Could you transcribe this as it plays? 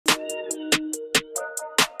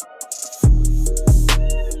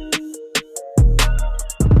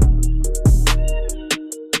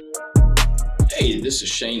This is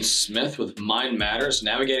Shane Smith with Mind Matters,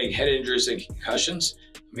 navigating head injuries and concussions.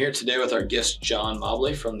 I'm here today with our guest, John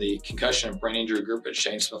Mobley from the Concussion and Brain Injury Group at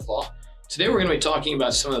Shane Smith Law. Today, we're going to be talking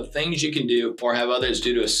about some of the things you can do or have others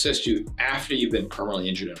do to assist you after you've been permanently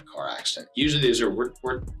injured in a car accident. Usually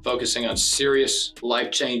we're focusing on serious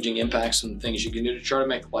life-changing impacts and things you can do to try to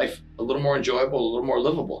make life a little more enjoyable, a little more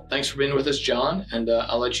livable. Thanks for being with us, John, and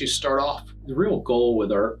I'll let you start off. The real goal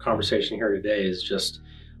with our conversation here today is just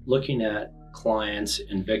looking at clients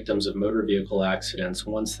and victims of motor vehicle accidents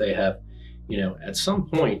once they have, at some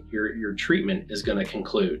point your treatment is going to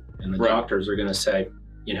conclude and the doctors are going to say,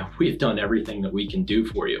 we've done everything that we can do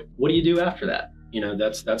for you. What do you do after that?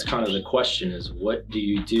 That's kind of the question, is what do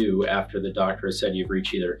you do after the doctor has said you've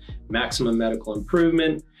reached either maximum medical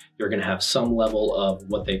improvement, you're going to have some level of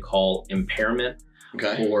what they call impairment,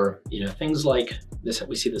 or things like this.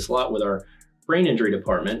 We see this a lot with our brain injury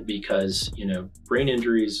department because brain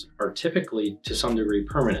injuries are typically to some degree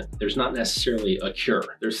permanent. There's not necessarily a cure.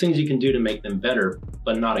 There's things you can do to make them better,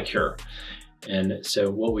 but not a cure. And so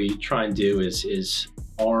what we try and do is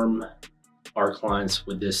arm our clients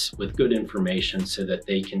with good information so that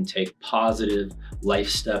they can take positive life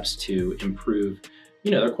steps to improve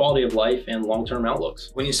their quality of life and long-term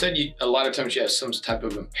outlooks. When you said a lot of times you have some type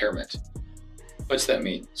of impairment, what's that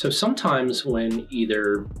mean? So sometimes when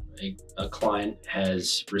either a client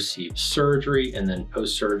has received surgery and then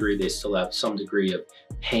post-surgery they still have some degree of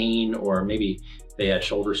pain, or maybe they had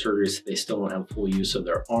shoulder surgery so they still don't have full use of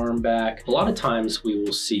their arm back. A lot of times we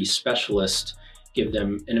will see specialists give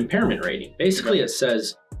them an impairment rating. Basically it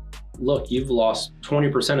says, look, you've lost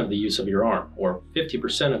 20% of the use of your arm, or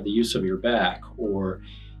 50% of the use of your back, or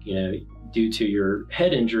due to your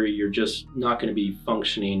head injury, you're just not going to be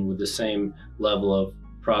functioning with the same level of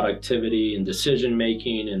productivity and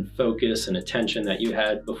decision-making and focus and attention that you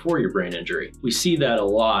had before your brain injury. We see that a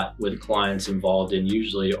lot with clients involved in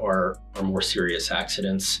usually our more serious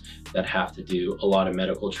accidents that have to do a lot of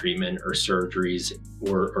medical treatment or surgeries,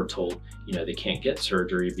 or are told, they can't get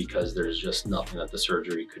surgery because there's just nothing that the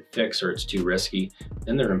surgery could fix or it's too risky.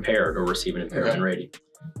 Then they're impaired or receive an impairment rating.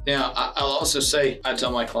 Now, I'll also say, I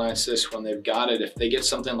tell my clients this when they've got it, if they get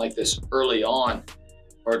something like this early on,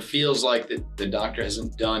 or it feels like the doctor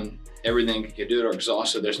hasn't done everything he could do or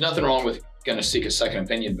exhausted, there's nothing wrong with going to seek a second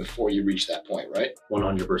opinion before you reach that point, right?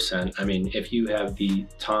 100%. I mean, if you have the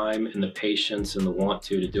time and the patience and the want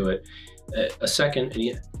to do it, a second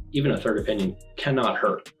and even a third opinion cannot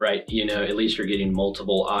hurt, right? At least you're getting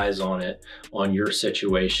multiple eyes on it, on your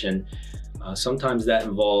situation. Sometimes that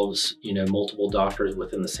involves, multiple doctors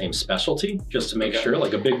within the same specialty, just to make sure,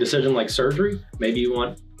 like a big decision like surgery, maybe you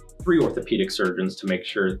want 3 orthopedic surgeons to make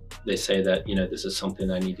sure they say that, this is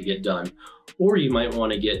something I need to get done. Or you might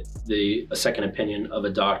want to get a second opinion of a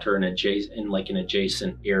doctor in an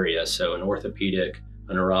adjacent area. So an orthopedic,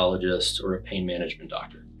 a neurologist, or a pain management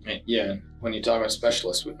doctor. Yeah, when you talk about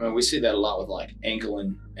specialists, we see that a lot with like ankle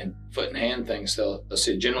and foot and hand things. They'll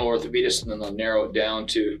see a general orthopedist and then they'll narrow it down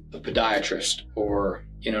to a podiatrist, or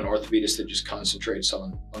an orthopedist that just concentrates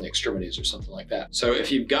on the extremities or something like that. So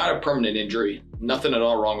if you've got a permanent injury, nothing at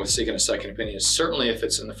all wrong with seeking a second opinion. Certainly if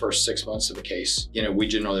it's in the first 6 months of a case, we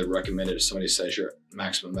generally recommend it if somebody says you're at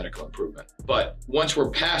maximum medical improvement. But once we're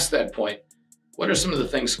past that point, what are some of the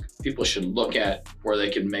things people should look at where they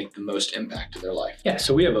can make the most impact to their life? Yeah,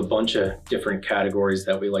 so we have a bunch of different categories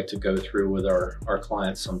that we like to go through with our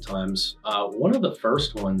clients sometimes. One of the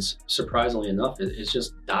first ones, surprisingly enough, is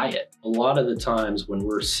just diet. A lot of the times when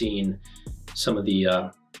we're seeing some of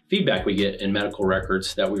the feedback we get in medical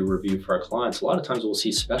records that we review for our clients, a lot of times we'll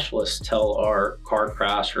see specialists tell our car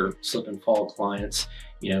crash or slip and fall clients,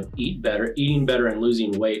 eating better and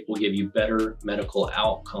losing weight will give you better medical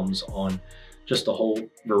outcomes on just a whole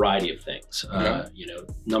variety of things.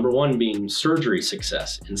 Number one being surgery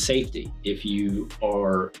success and safety. If you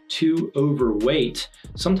are too overweight,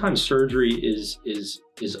 sometimes surgery is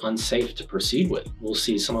unsafe to proceed with. We'll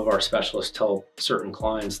see some of our specialists tell certain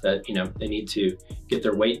clients that they need to get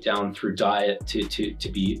their weight down through diet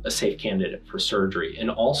to be a safe candidate for surgery. And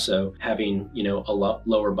also having a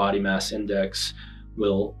lower body mass index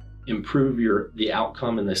will improve the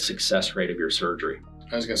outcome and the success rate of your surgery.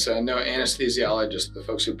 I was going to say, I know anesthesiologists, the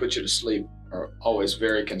folks who put you to sleep, are always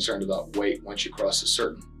very concerned about weight once you cross a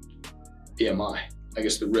certain BMI. I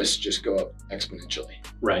guess the risks just go up exponentially.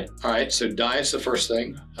 Right. All right, so diet's the first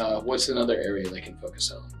thing. What's another area they can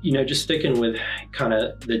focus on? Just sticking with kind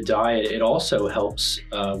of the diet, it also helps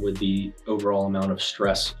with the overall amount of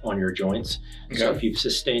stress on your joints. So if you've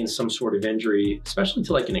sustained some sort of injury, especially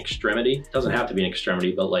to like an extremity, it doesn't have to be an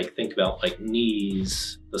extremity, but like think about like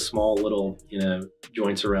knees, the small little,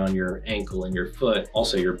 joints around your ankle and your foot,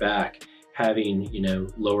 also your back. having,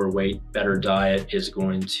 lower weight, better diet is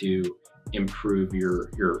going to improve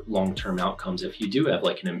your long-term outcomes if you do have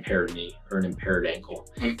like an impaired knee or an impaired ankle.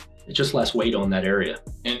 It's just less weight on that area.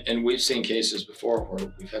 And we've seen cases before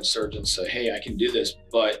where we've had surgeons say, hey, I can do this,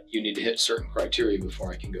 but you need to hit certain criteria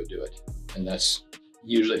before I can go do it. And that's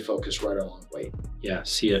usually focused right along weight. Yeah,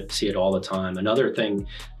 see it all the time. Another thing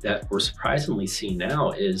that we're surprisingly seeing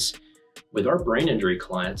now is with our brain injury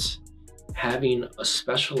clients, having a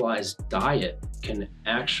specialized diet can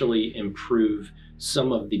actually improve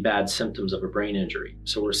some of the bad symptoms of a brain injury.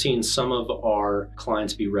 So we're seeing some of our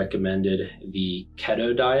clients be recommended the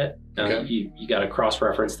keto diet. Now, okay. You got to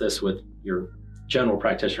cross-reference this with your general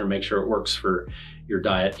practitioner, make sure it works for your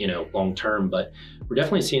diet, long term. But we're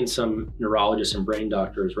definitely seeing some neurologists and brain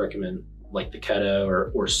doctors recommend like the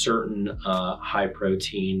keto or certain high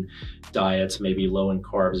protein diets, maybe low in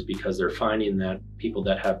carbs, because they're finding that people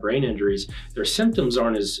that have brain injuries, their symptoms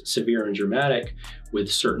aren't as severe and dramatic with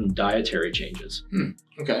certain dietary changes.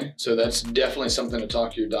 Okay, so that's definitely something to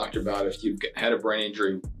talk to your doctor about. If you've had a brain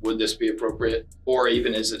injury, would this be appropriate? Or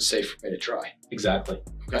even is it safe for me to try? Exactly.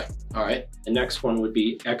 Okay, all right. The next one would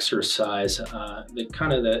be exercise.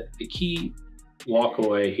 The key walk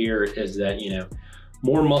away here is that,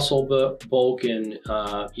 more muscle bulk and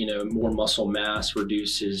more muscle mass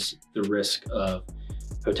reduces the risk of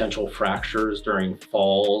potential fractures during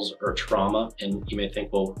falls or trauma. And you may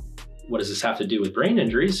think, well, what does this have to do with brain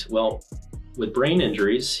injuries? Well, with brain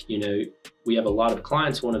injuries, we have a lot of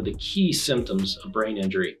clients. One of the key symptoms of brain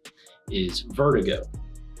injury is vertigo,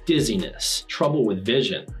 dizziness, trouble with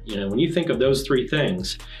vision. When you think of those three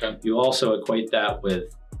things, okay, you also equate that with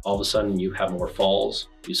all of a sudden you have more falls,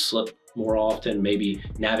 you slip more often, maybe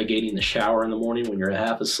navigating the shower in the morning when you're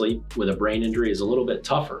half asleep with a brain injury is a little bit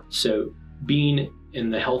tougher. So being in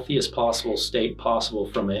the healthiest possible state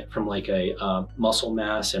possible from like a muscle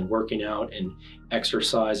mass and working out and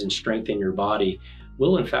exercise and strengthening your body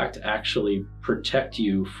will in fact actually protect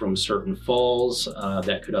you from certain falls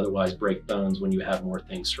that could otherwise break bones when you have more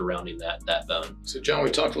things surrounding that bone. So John, we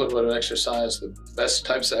talked a little bit about exercise. The best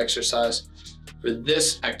types of exercise for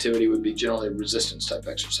this activity would be generally resistance type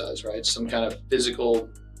exercise, right? Some kind of physical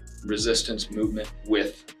resistance movement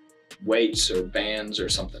with weights or bands or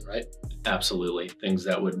something, right? Absolutely. Things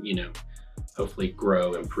that would, hopefully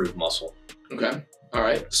grow, improve muscle. Okay. All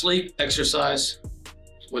right. Sleep, exercise.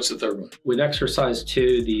 What's the third one? With exercise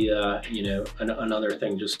too, another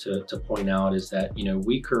thing just to point out is that,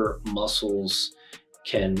 weaker muscles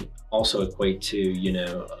can also equate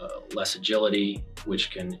to, less agility,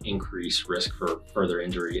 which can increase risk for further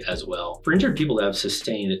injury as well. For injured people that have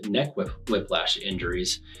sustained neck whiplash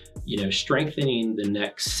injuries, strengthening the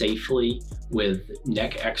neck safely with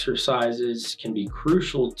neck exercises can be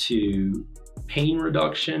crucial to pain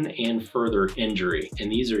reduction and further injury. And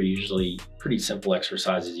these are usually pretty simple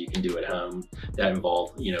exercises you can do at home that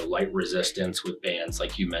involve, light resistance with bands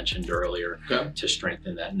like you mentioned earlier, okay, to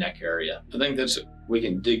strengthen that neck area. I think we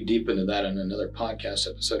can dig deep into that in another podcast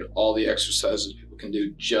episode, all the exercises people can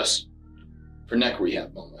do just for neck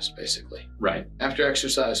rehab almost, basically. Right. After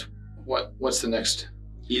exercise, what's the next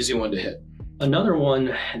easy one to hit? Another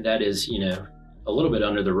one that is, a little bit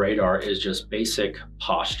under the radar is just basic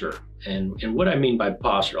posture. And what I mean by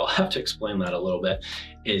posture, I'll have to explain that a little bit,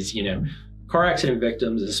 is, car accident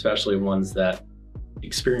victims, especially ones that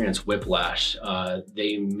experience whiplash,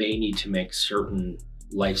 they may need to make certain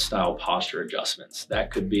lifestyle posture adjustments.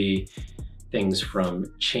 That could be things from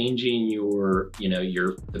changing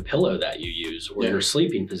the pillow that you use or your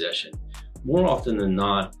sleeping position. More often than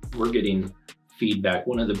not, we're getting feedback.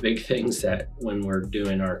 One of the big things that when we're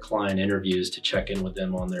doing our client interviews to check in with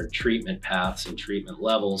them on their treatment paths and treatment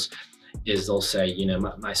levels is they'll say,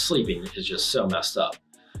 my sleeping is just so messed up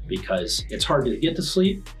because it's hard to get to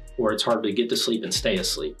sleep or it's hard to get to sleep and stay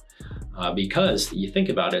asleep. Because you think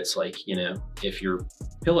about it, it's like, if your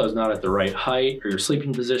pillow is not at the right height or your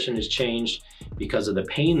sleeping position has changed because of the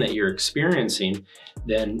pain that you're experiencing,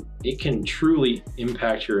 then it can truly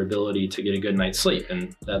impact your ability to get a good night's sleep.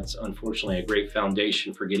 And that's unfortunately a great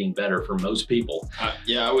foundation for getting better for most people.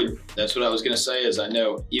 That's what I was gonna say is I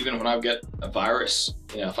know even when I've got a virus,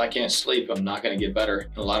 if I can't sleep, I'm not gonna get better.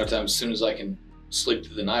 And a lot of times, as soon as I can sleep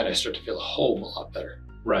through the night, I start to feel a whole lot better.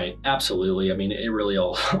 Right, absolutely. I mean, it really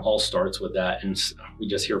all starts with that. And we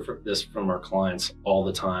just hear this from our clients all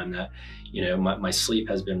the time that, my sleep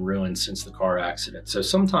has been ruined since the car accident. So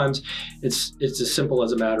sometimes it's as simple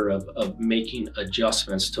as a matter of making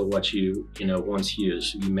adjustments to what you once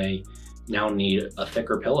used. You may now need a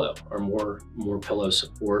thicker pillow or more pillow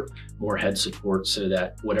support, more head support, so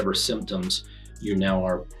that whatever symptoms you now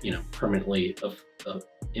are, permanently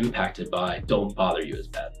impacted by don't bother you as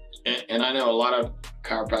bad. And I know a lot of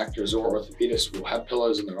chiropractors or orthopedists will have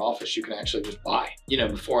pillows in their office you can actually just buy. You know,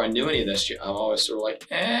 before I knew any of this, I'm always sort of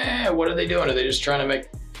like, what are they doing? Are they just trying to make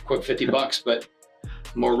a quick 50 bucks? But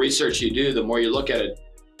the more research you do, the more you look at it,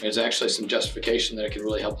 there's actually some justification that it can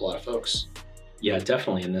really help a lot of folks. Yeah,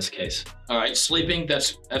 definitely in this case. All right, sleeping,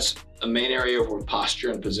 that's a main area over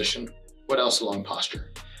posture and position. What else along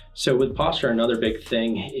posture? So with posture, another big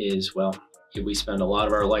thing is, well, we spend a lot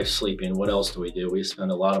of our life sleeping. What else do? We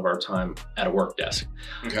spend a lot of our time at a work desk.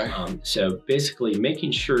 Okay. So basically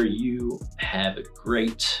making sure you have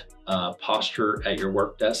great posture at your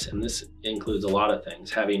work desk. And this includes a lot of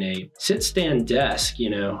things. Having a sit-stand desk, you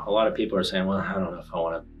know, a lot of people are saying, well, I don't know if I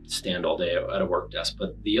want to stand all day at a work desk.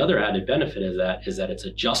 But the other added benefit of that is that it's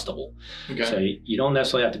adjustable. Okay. So you don't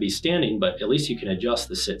necessarily have to be standing, but at least you can adjust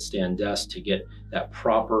the sit-stand desk to get that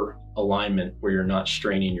proper alignment where you're not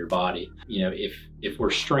straining your body. You know, if we're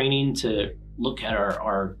straining to look at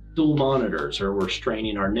our dual monitors, or we're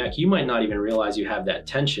straining our neck, you might not even realize you have that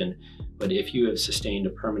tension. But if you have sustained a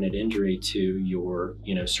permanent injury to your,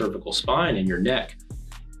 you know, cervical spine and your neck,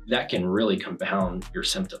 that can really compound your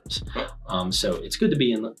symptoms. So it's good to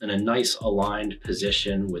be in a nice aligned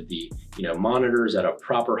position with the, you know, monitors at a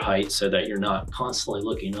proper height, so that you're not constantly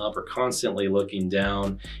looking up or constantly looking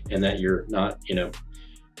down, and that you're not, you know,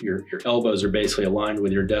 your elbows are basically aligned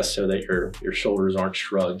with your desk so that your shoulders aren't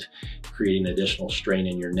shrugged, creating additional strain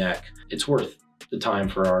in your neck. It's worth the time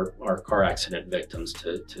for our car accident victims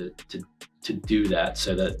to do that,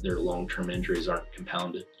 so that their long-term injuries aren't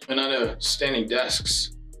compounded. And I know standing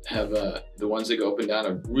desks have the ones that go up and down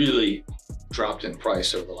have really dropped in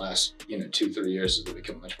price over the last 2-3 years as they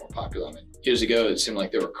become much more popular. I mean, years ago it seemed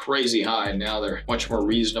like they were crazy high, and now they're much more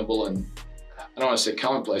reasonable, and I don't want to say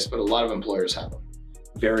commonplace, but a lot of employers have them.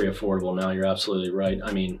 Very affordable now. You're absolutely right.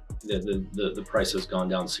 I mean, the price has gone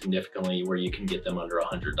down significantly, where you can get them under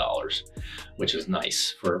 $100, which is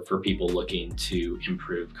nice for people looking to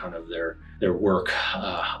improve kind of their work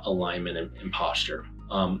alignment and posture.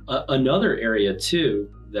 Another area too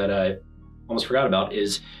that I almost forgot about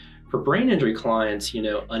is for brain injury clients. You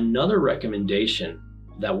know, another recommendation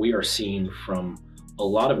that we are seeing from a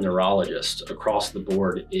lot of neurologists across the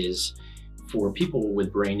board is for people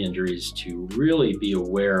with brain injuries to really be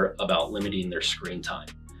aware about limiting their screen time.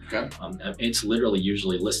 Okay. It's literally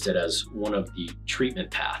usually listed as one of the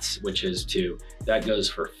treatment paths, which is that goes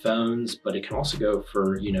for phones, but it can also go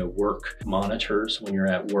for, work monitors when you're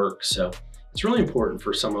at work. So it's really important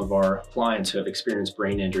for some of our clients who have experienced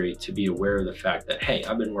brain injury to be aware of the fact that, hey,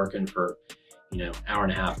 I've been working for, hour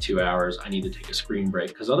and a half, 2 hours, I need to take a screen break,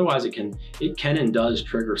 because otherwise it can and does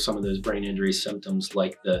trigger some of those brain injury symptoms,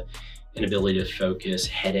 like the inability to focus,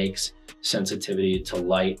 headaches, sensitivity to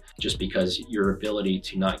light, just because your ability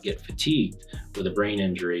to not get fatigued with a brain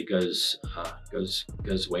injury goes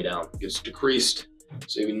way down. Gets decreased.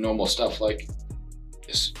 So even normal stuff like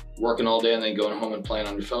just working all day and then going home and playing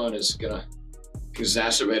on your phone is gonna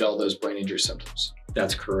exacerbate all those brain injury symptoms.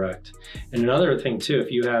 That's correct. And another thing too,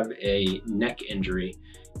 if you have a neck injury,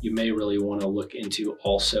 you may really want to look into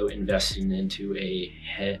also investing into a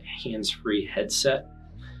hands-free headset,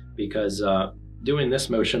 because doing this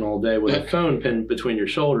motion all day with a phone pinned between your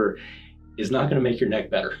shoulder is not going to make your neck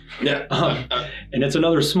better. Yeah. And it's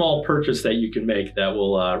another small purchase that you can make that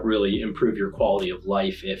will really improve your quality of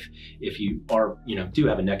life if you are, do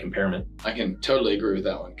have a neck impairment. I can totally agree with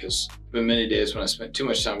that one, because there have been many days when I spent too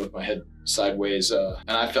much time with my head sideways, and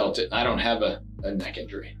I felt it. I don't have a neck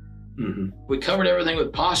injury. Mm-hmm. We covered everything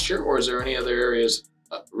with posture, or is there any other areas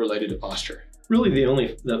related to posture? Really,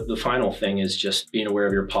 the final thing is just being aware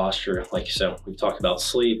of your posture. Like, so we've talked about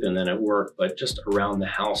sleep and then at work, but just around the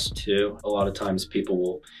house too. A lot of times people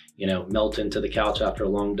will, melt into the couch after a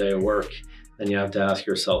long day of work. Then you have to ask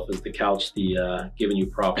yourself, is the couch giving you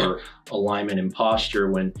proper alignment and posture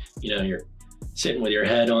when, you're sitting with your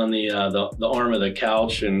head on the arm of the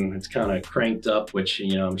couch and it's kind of cranked up, which,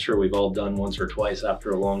 I'm sure we've all done once or twice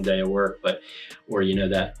after a long day of work, or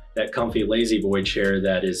that comfy lazy boy chair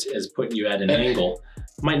that is putting you at an angle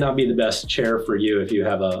might not be the best chair for you if you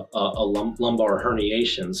have a lumbar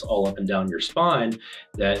herniations all up and down your spine,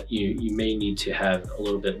 that you may need to have a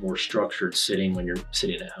little bit more structured sitting when you're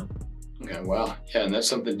sitting at home. Okay, wow. Yeah, and that's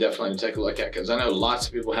something definitely to take a look at, because I know lots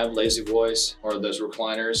of people have lazy boys or those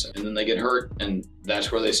recliners, and then they get hurt, and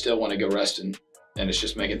that's where they still want to go rest, and it's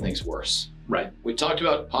just making things worse. Right. We talked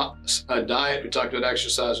about diet, we talked about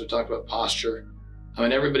exercise, we talked about posture. I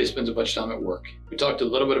mean, everybody spends a bunch of time at work. We talked a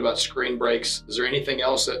little bit about screen breaks. Is there anything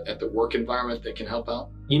else at the work environment that can help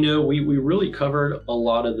out? We really covered a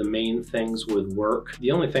lot of the main things with work.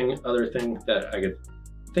 The only other thing that I could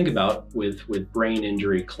think about with brain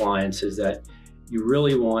injury clients is that you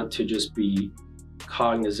really want to just be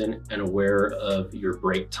cognizant and aware of your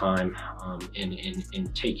break time,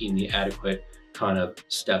 in taking the adequate kind of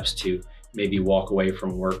steps to maybe walk away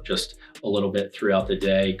from work just a little bit throughout the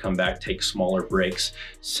day, come back, take smaller breaks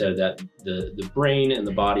so that the brain and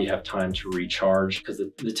the body have time to recharge. Because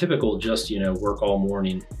the typical just, work all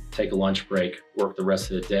morning, take a lunch break, work the rest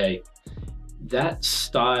of the day, that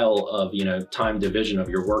style of, time division of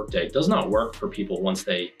your workday does not work for people once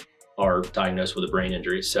they are diagnosed with a brain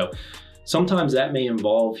injury. So sometimes that may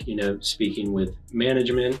involve, speaking with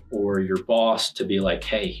management or your boss to be like,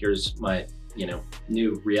 hey, here's my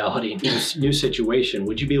new reality, new situation.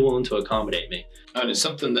 Would you be willing to accommodate me? And it's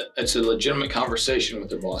something it's a legitimate conversation with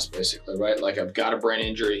their boss, basically, right? Like, I've got a brain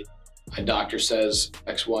injury. My doctor says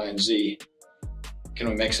X, Y, and Z. Can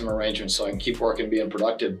we make some arrangements so I can keep working, being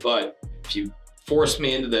productive? But if you force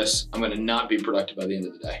me into this, I'm going to not be productive by the end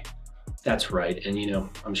of the day. That's right. And,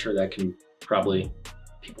 I'm sure that can probably,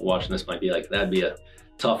 people watching this might be like, that'd be a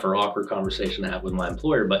tough or awkward conversation to have with my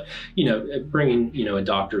employer. But, bringing, a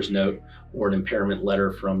doctor's note or an impairment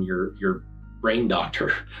letter from your brain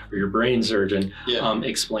doctor or your brain surgeon,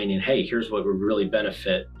 explaining, hey, here's what would really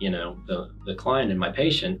benefit, the client and my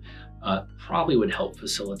patient, probably would help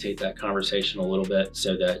facilitate that conversation a little bit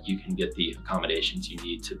so that you can get the accommodations you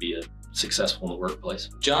need to be successful in the workplace.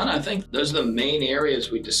 John, I think those are the main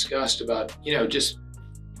areas we discussed about, just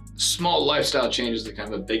small lifestyle changes that kind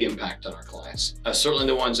of have a big impact on our clients. Certainly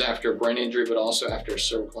the ones after a brain injury, but also after a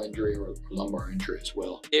cervical injury or lumbar injury as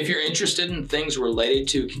well. If you're interested in things related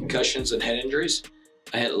to concussions and head injuries,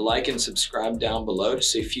 hit like and subscribe down below to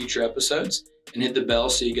see future episodes, and hit the bell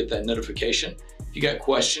so you get that notification. If you got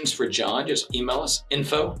questions for John, just email us,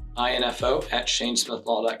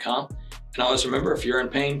 info@shanesmithlaw.com. And always remember, if you're in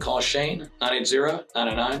pain, call Shane,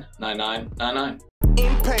 980-999-9999.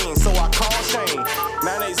 In pain, so I call Shane,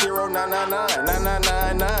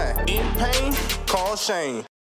 980-999-9999. In pain, call Shane.